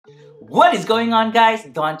What is going on, guys?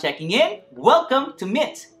 Don checking in. Welcome to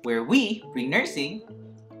MIT, where we bring nursing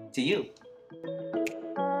to you.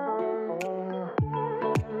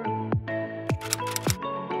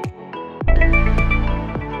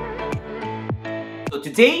 So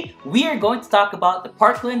today, we are going to talk about the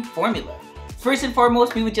Parkland formula. First and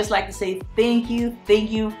foremost, we would just like to say thank you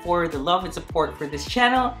for the love and support for this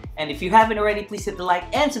channel. And if you haven't already, please hit the like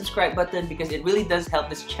and subscribe button because it really does help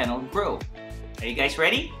this channel grow. Are you guys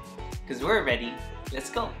ready? Because we're ready. Let's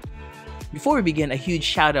go. Before we begin, a huge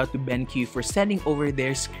shout out to BenQ for sending over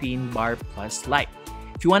their Screen Bar Plus light.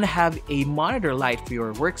 If you want to have a monitor light for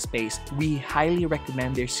your workspace, we highly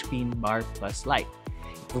recommend their Screen Bar Plus light.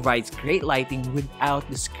 It provides great lighting without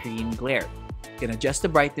the screen glare. You can adjust the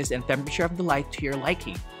brightness and temperature of the light to your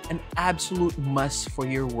liking. An absolute must for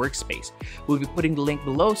your workspace. We'll be putting the link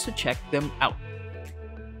below, so check them out.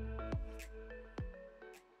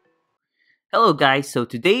 Hello guys, so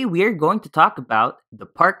today we are going to talk about the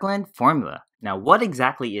Parkland formula. Now, what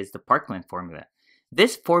exactly is the Parkland formula?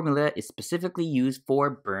 This formula is specifically used for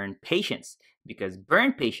burn patients because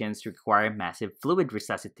burn patients require massive fluid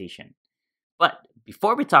resuscitation. But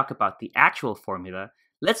before we talk about the actual formula,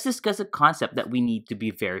 let's discuss a concept that we need to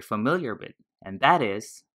be very familiar with, and that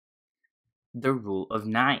is the rule of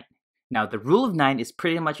 9. Now, the rule of 9 is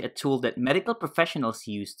pretty much a tool that medical professionals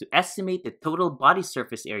use to estimate the total body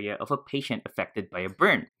surface area of a patient affected by a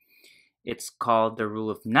burn. It's called the rule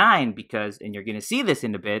of 9 because, and you're going to see this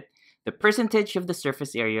in a bit, the percentage of the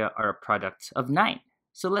surface area are a product of 9.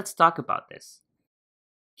 So let's talk about this.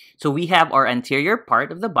 So we have our anterior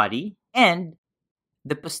part of the body and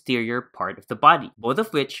the posterior part of the body, both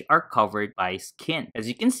of which are covered by skin. As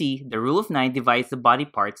you can see, the rule of 9 divides the body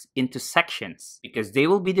parts into sections because they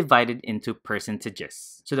will be divided into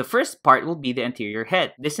percentages. So the first part will be the anterior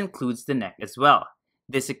head. This includes the neck as well.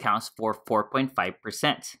 This accounts for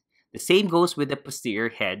 4.5%. The same goes with the posterior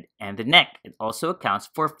head and the neck. It also accounts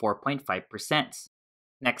for 4.5%.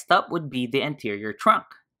 Next up would be the anterior trunk.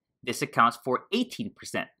 This accounts for 18%.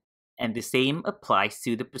 And the same applies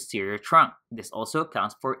to the posterior trunk. This also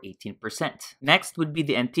accounts for 18%. Next would be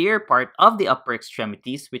the anterior part of the upper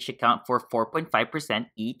extremities, which account for 4.5%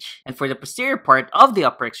 each. And for the posterior part of the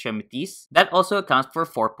upper extremities, that also accounts for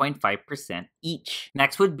 4.5% each.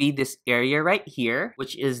 Next would be this area right here,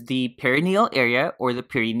 which is the perineal area or the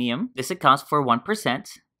perineum. This accounts for 1%.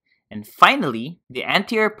 And finally, the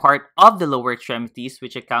anterior part of the lower extremities,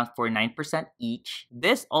 which accounts for 9% each.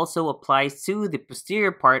 This also applies to the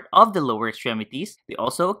posterior part of the lower extremities. They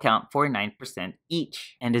also account for 9%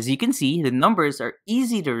 each. And as you can see, the numbers are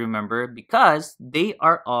easy to remember because they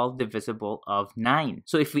are all divisible of 9.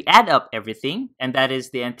 So if we add up everything, and that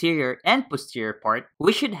is the anterior and posterior part,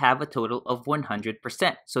 we should have a total of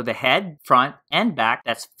 100%. So the head, front, and back,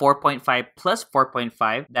 that's 4.5 plus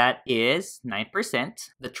 4.5, that is 9%.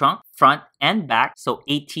 The trunk, front and back, so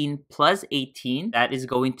 18 plus 18, that is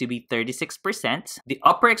going to be 36%. The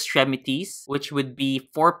upper extremities, which would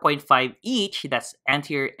be 4.5 each, that's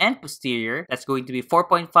anterior and posterior, that's going to be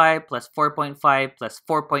 4.5 plus 4.5 plus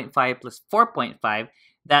 4.5 plus 4.5,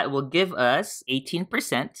 that will give us 18%.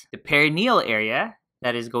 The perineal area,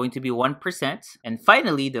 that is going to be 1%. And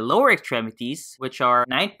finally, the lower extremities, which are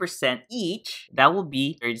 9% each, that will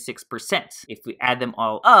be 36%. If we add them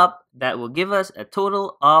all up, that will give us a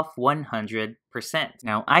total of 100%.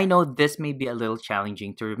 Now, I know this may be a little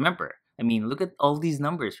challenging to remember. I mean, look at all these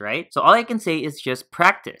numbers, right? So all I can say is just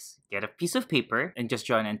practice. Get a piece of paper and just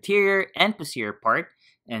draw an anterior and posterior part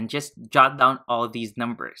and just jot down all these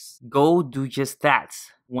numbers. Go do just that.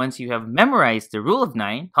 Once you have memorized the rule of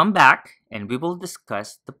 9, come back and we will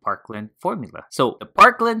discuss the Parkland formula. So the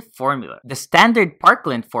Parkland formula, the standard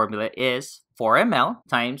Parkland formula is 4 ml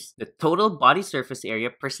times the total body surface area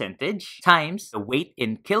percentage times the weight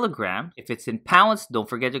in kilograms. If it's in pounds, don't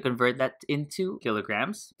forget to convert that into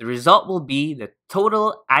kilograms. The result will be the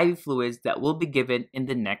total IV fluids that will be given in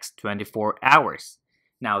the next 24 hours.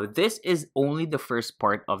 Now, this is only the first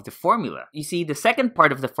part of the formula. You see, the second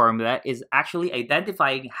part of the formula is actually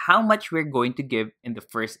identifying how much we're going to give in the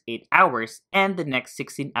first 8 hours and the next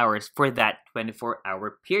 16 hours for that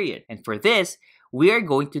 24-hour period. And for this, we are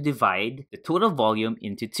going to divide the total volume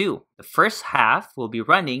into 2. The first half will be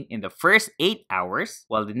running in the first 8 hours,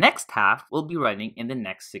 while the next half will be running in the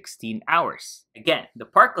next 16 hours. Again, the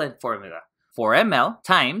Parkland formula. 4 ml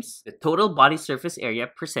times the total body surface area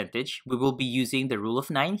percentage, we will be using the rule of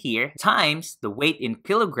 9 here, times the weight in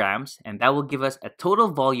kilograms, and that will give us a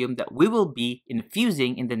total volume that we will be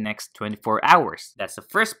infusing in the next 24 hours. That's the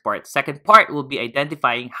first part. Second part will be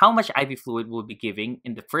identifying how much IV fluid we'll be giving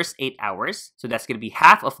in the first 8 hours. So that's going to be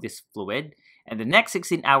half of this fluid. and the next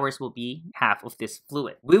 16 hours will be half of this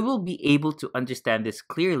fluid. We will be able to understand this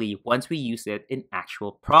clearly once we use it in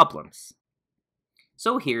actual problems.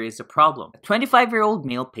 So here is the problem. A 25-year-old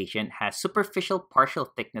male patient has superficial partial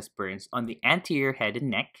thickness burns on the anterior head and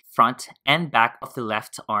neck, front and back of the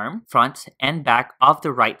left arm, front and back of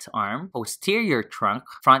the right arm, posterior trunk,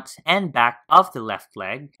 front and back of the left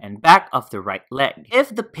leg, and back of the right leg.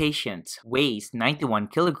 If the patient weighs 91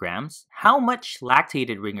 kilograms, how much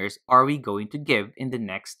lactated ringers are we going to give in the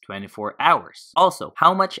next 24 hours? Also,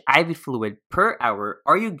 how much IV fluid per hour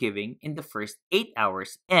are you giving in the first 8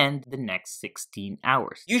 hours and the next 16 hours?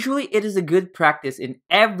 Usually, it is a good practice in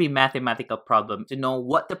every mathematical problem to know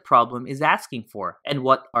what the problem is asking for and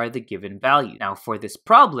what are the given values. Now, for this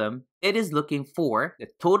problem, it is looking for the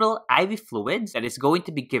total IV fluids that is going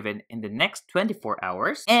to be given in the next 24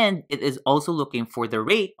 hours, and it is also looking for the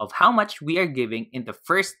rate of how much we are giving in the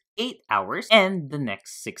first 8 hours and the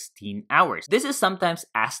next 16 hours. This is sometimes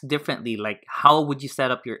asked differently, like how would you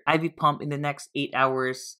set up your IV pump in the next 8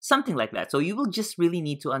 hours? Something like that. So you will just really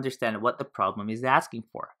need to understand what the problem is asking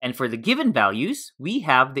for. And for the given values, we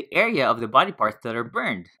have the area of the body parts that are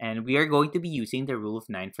burned, and we are going to be using the rule of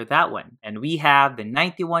 9 for that one. And we have the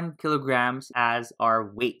 91 kilograms as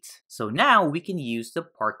our weight. So now we can use the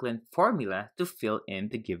Parkland formula to fill in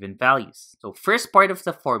the given values. So first part of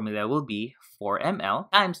the formula will be 4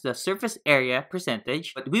 ml times the surface area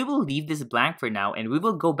percentage, but we will leave this blank for now and we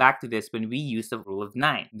will go back to this when we use the rule of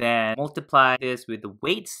 9. Then multiply this with the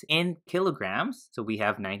weights in kilograms. So we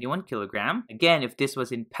have 91 kilogram. Again, if this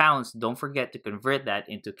was in pounds, don't forget to convert that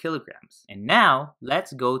into kilograms. And now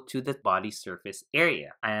let's go to the body surface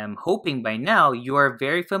area. I am hoping by now you are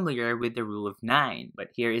very familiar with the rule of 9, but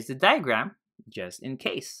here is the diagram just in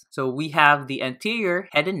case. So we have the anterior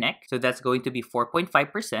head and neck, so that's going to be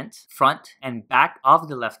 4.5%, front and back of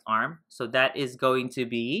the left arm, so that is going to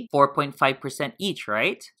be 4.5% each,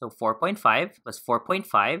 right? So 4.5 plus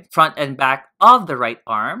 4.5, front and back of the right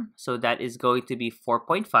arm, so that is going to be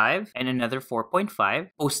 4.5 and another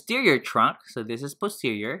 4.5, posterior trunk, so this is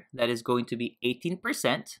posterior, that is going to be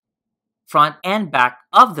 18%, front and back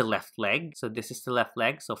of the left leg, so this is the left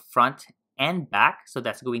leg, so front and back, so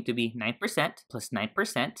that's going to be 9% plus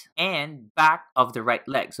 9%, and back of the right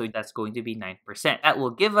leg, so that's going to be 9%. That will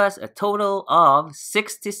give us a total of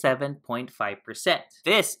 67.5%.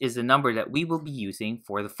 This is the number that we will be using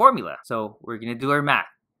for the formula. So we're going to do our math.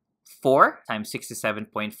 4 times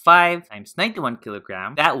 67.5 times 91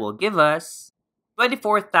 kilogram, that will give us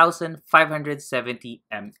 24,570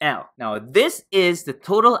 ml. Now, this is the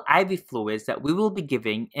total IV fluids that we will be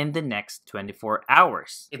giving in the next 24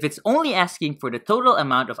 hours. If it's only asking for the total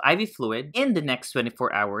amount of IV fluid in the next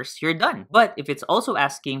 24 hours, you're done. But if it's also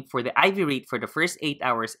asking for the IV rate for the first 8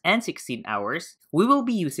 hours and 16 hours, we will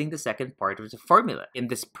be using the second part of the formula. In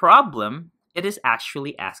this problem, it is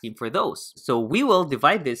actually asking for those. So we will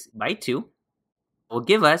divide this by 2. Will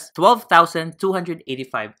give us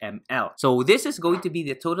 12,285 ml. So this is going to be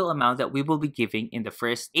the total amount that we will be giving in the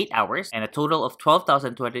first 8 hours and a total of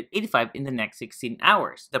 12,285 in the next 16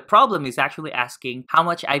 hours. The problem is actually asking how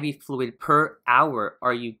much IV fluid per hour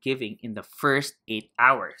are you giving in the first 8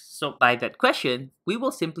 hours. So by that question, we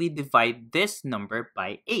will simply divide this number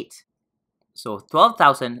by 8. So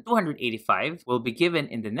 12,285 will be given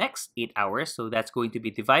in the next 8 hours. So that's going to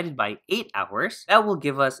be divided by 8 hours. That will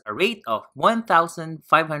give us a rate of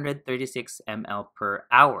 1,536 ml per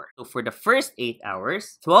hour. So for the first 8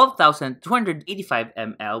 hours, 12,285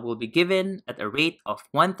 ml will be given at a rate of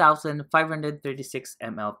 1,536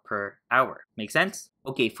 ml per hour. Make sense?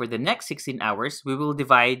 Okay, for the next 16 hours, we will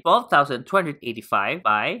divide 12,285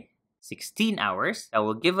 by 16 hours. That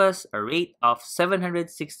will give us a rate of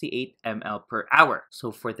 768 ml per hour.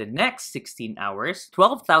 So for the next 16 hours,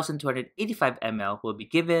 12,285 ml will be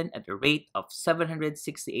given at a rate of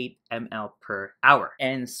 768 ml per hour.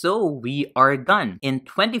 And so we are done. In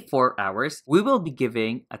 24 hours, we will be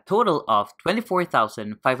giving a total of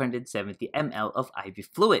 24,570 ml of IV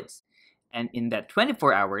fluids. And in that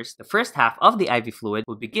 24 hours, the first half of the IV fluid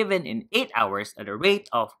will be given in 8 hours at a rate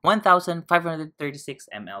of 1,536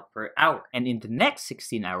 ml per hour. And in the next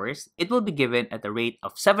 16 hours, it will be given at a rate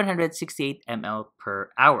of 768 ml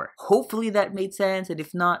per hour. Hopefully that made sense, and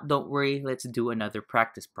if not, don't worry, let's do another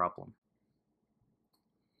practice problem.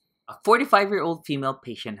 A 45-year-old female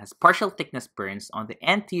patient has partial thickness burns on the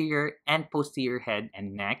anterior and posterior head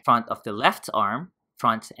and neck, front of the left arm,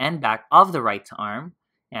 front and back of the right arm,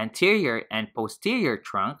 anterior and posterior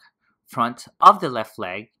trunk, front of the left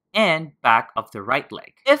leg, and back of the right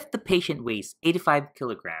leg. If the patient weighs 85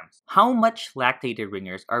 kilograms, how much lactated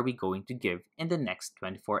ringers are we going to give in the next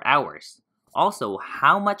 24 hours? Also,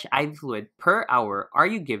 how much IV fluid per hour are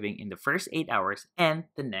you giving in the first 8 hours and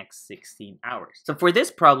the next 16 hours? So for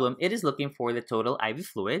this problem, it is looking for the total IV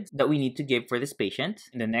fluid that we need to give for this patient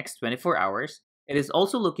in the next 24 hours. It is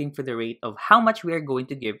also looking for the rate of how much we are going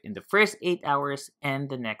to give in the first 8 hours and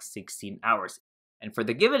the next 16 hours. And for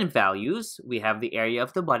the given values, we have the area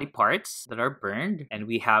of the body parts that are burned, and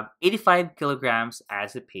we have 85 kilograms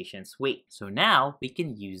as the patient's weight. So now we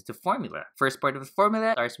can use the formula. First part of the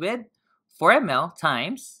formula starts with 4 ml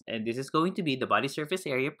times, and this is going to be the body surface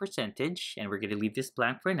area percentage, and we're going to leave this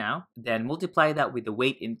blank for now. Then multiply that with the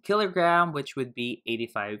weight in kilogram, which would be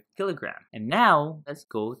 85 kilogram. And now let's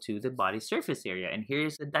go to the body surface area, and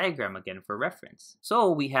here's the diagram again for reference. So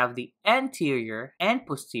we have the anterior and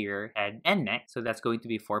posterior head and neck, so that's going to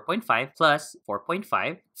be 4.5 plus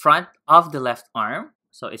 4.5. Front of the left arm,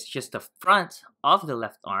 so it's just the front of the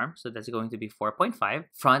left arm, so that's going to be 4.5.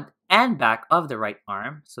 Front and back of the right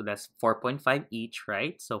arm, so that's 4.5 each,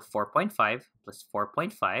 right? So 4.5 plus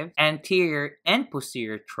 4.5. Anterior and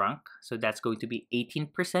posterior trunk, so that's going to be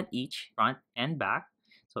 18% each, front and back.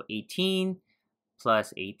 So 18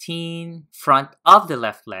 plus 18. Front of the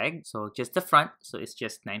left leg, so just the front, so it's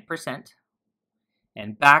just 9%.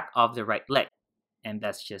 And back of the right leg, and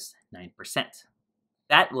that's just 9%.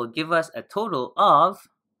 That will give us a total of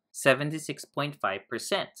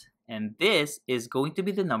 76.5%. And this is going to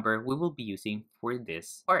be the number we will be using for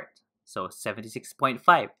this part. So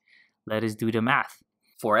 76.5. Let us do the math.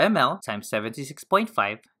 4 ml times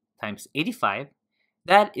 76.5 times 85.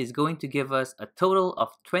 That is going to give us a total of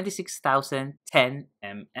 26,010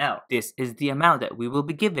 ml. This is the amount that we will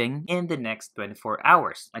be giving in the next 24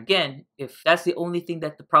 hours. Again, if that's the only thing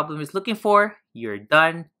that the problem is looking for, you're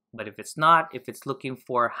done. But if it's not, if it's looking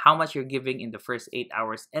for how much you're giving in the first 8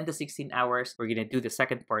 hours and the 16 hours, we're going to do the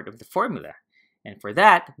second part of the formula. And for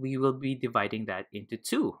that, we will be dividing that into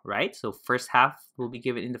 2, right? So first half will be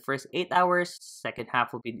given in the first 8 hours. Second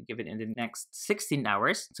half will be given in the next 16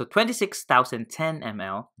 hours. So 26,010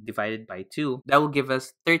 ml divided by 2, that will give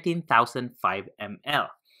us 13,005 ml.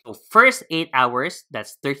 So first 8 hours,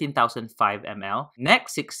 that's 13,005 ml.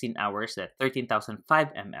 Next 16 hours, that's 13,005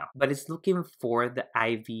 ml. But it's looking for the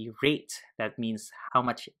IV rate. That means how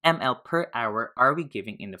much ml per hour are we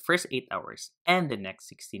giving in the first 8 hours and the next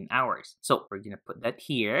 16 hours. So we're going to put that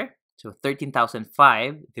here. So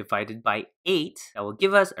 13,005 divided by 8, that will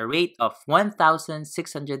give us a rate of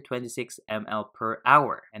 1,626 ml per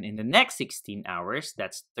hour. And in the next 16 hours,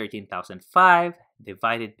 that's 13,005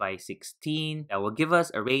 divided by 16, that will give us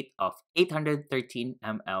a rate of 813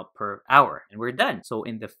 ml per hour. And we're done. So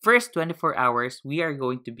in the first 24 hours, we are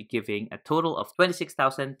going to be giving a total of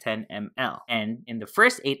 26,010 ml. And in the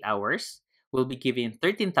first 8 hours, we'll be giving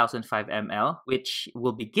 13,005 ml, which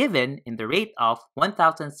will be given in the rate of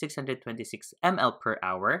 1,626 ml per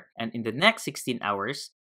hour. And in the next 16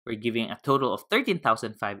 hours, we're giving a total of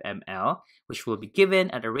 13,005 ml, which will be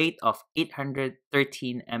given at a rate of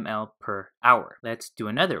 813 ml per hour. Let's do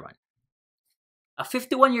another one. A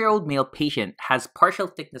 51-year-old male patient has partial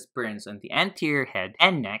thickness burns on the anterior head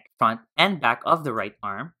and neck, front and back of the right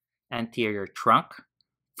arm, anterior trunk,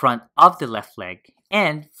 front of the left leg,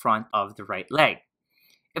 and front of the right leg.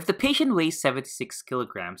 If the patient weighs 76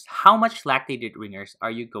 kilograms, how much lactated ringers are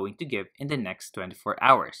you going to give in the next 24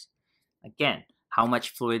 hours? Again, how much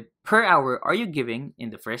fluid per hour are you giving in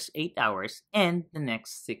the first 8 hours and the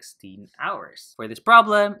next 16 hours? For this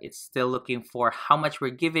problem, it's still looking for how much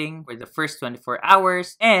we're giving for the first 24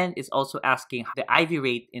 hours, and it's also asking the IV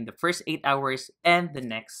rate in the first 8 hours and the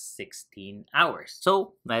next 16 hours.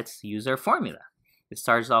 So let's use our formula. It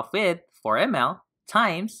starts off with 4 ml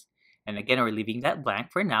times, and again, we're leaving that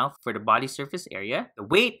blank for now for the body surface area. The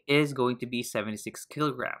weight is going to be 76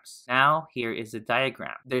 kilograms. Now, here is the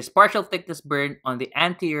diagram. There's partial thickness burn on the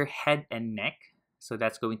anterior head and neck. So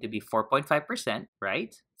that's going to be 4.5%,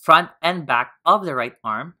 right? Front and back of the right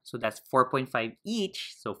arm. So that's 4.5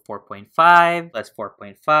 each. So 4.5 plus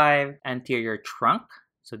 4.5. Anterior trunk.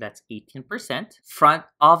 So that's 18%. Front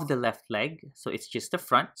of the left leg, so it's just the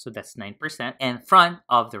front, so that's 9%. And front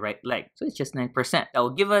of the right leg, so it's just 9%. That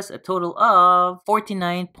will give us a total of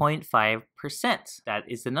 49.5%. That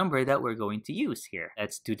is the number that we're going to use here.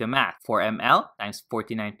 Let's do the math. 4 ml times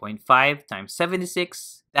 49.5 times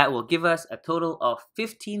 76. That will give us a total of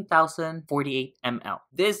 15,048 ml.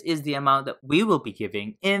 This is the amount that we will be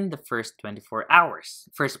giving in the first 24 hours.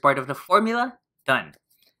 First part of the formula, done.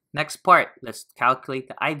 Next part, let's calculate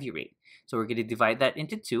the IV rate. So we're going to divide that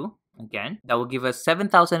into 2. Again, that will give us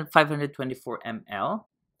 7,524 ml.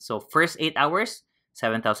 So first 8 hours,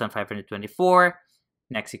 7,524.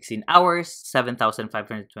 Next 16 hours,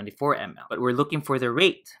 7,524 ml. But we're looking for the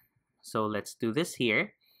rate. So let's do this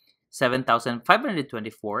here.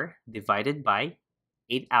 7,524 divided by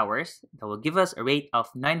 8 hours, that will give us a rate of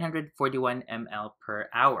 941 ml per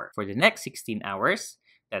hour. For the next 16 hours,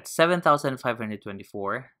 that's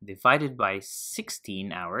 7,524 divided by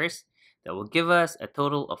 16 hours. That will give us a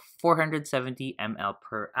total of 470 ml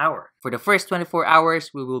per hour. For the first 24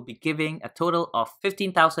 hours, we will be giving a total of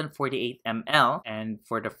 15,048 ml. And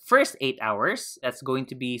for the first 8 hours, that's going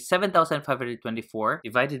to be 7,524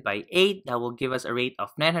 divided by 8. That will give us a rate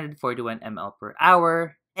of 941 ml per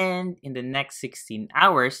hour. And in the next 16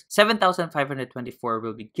 hours, 7,524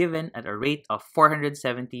 will be given at a rate of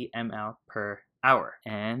 470 ml per hour.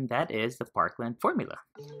 And that is the Parkland formula.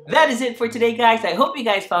 That is it for today, guys. I hope you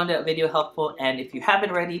guys found that video helpful, and if you haven't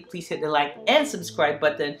already, please hit the like and subscribe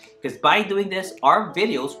button, because by doing this, our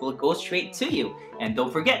videos will go straight to you. And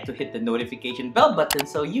don't forget to hit the notification bell button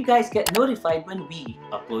so you guys get notified when we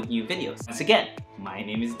upload new videos. Once again, my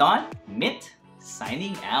name is Don Mint,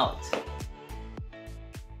 signing out.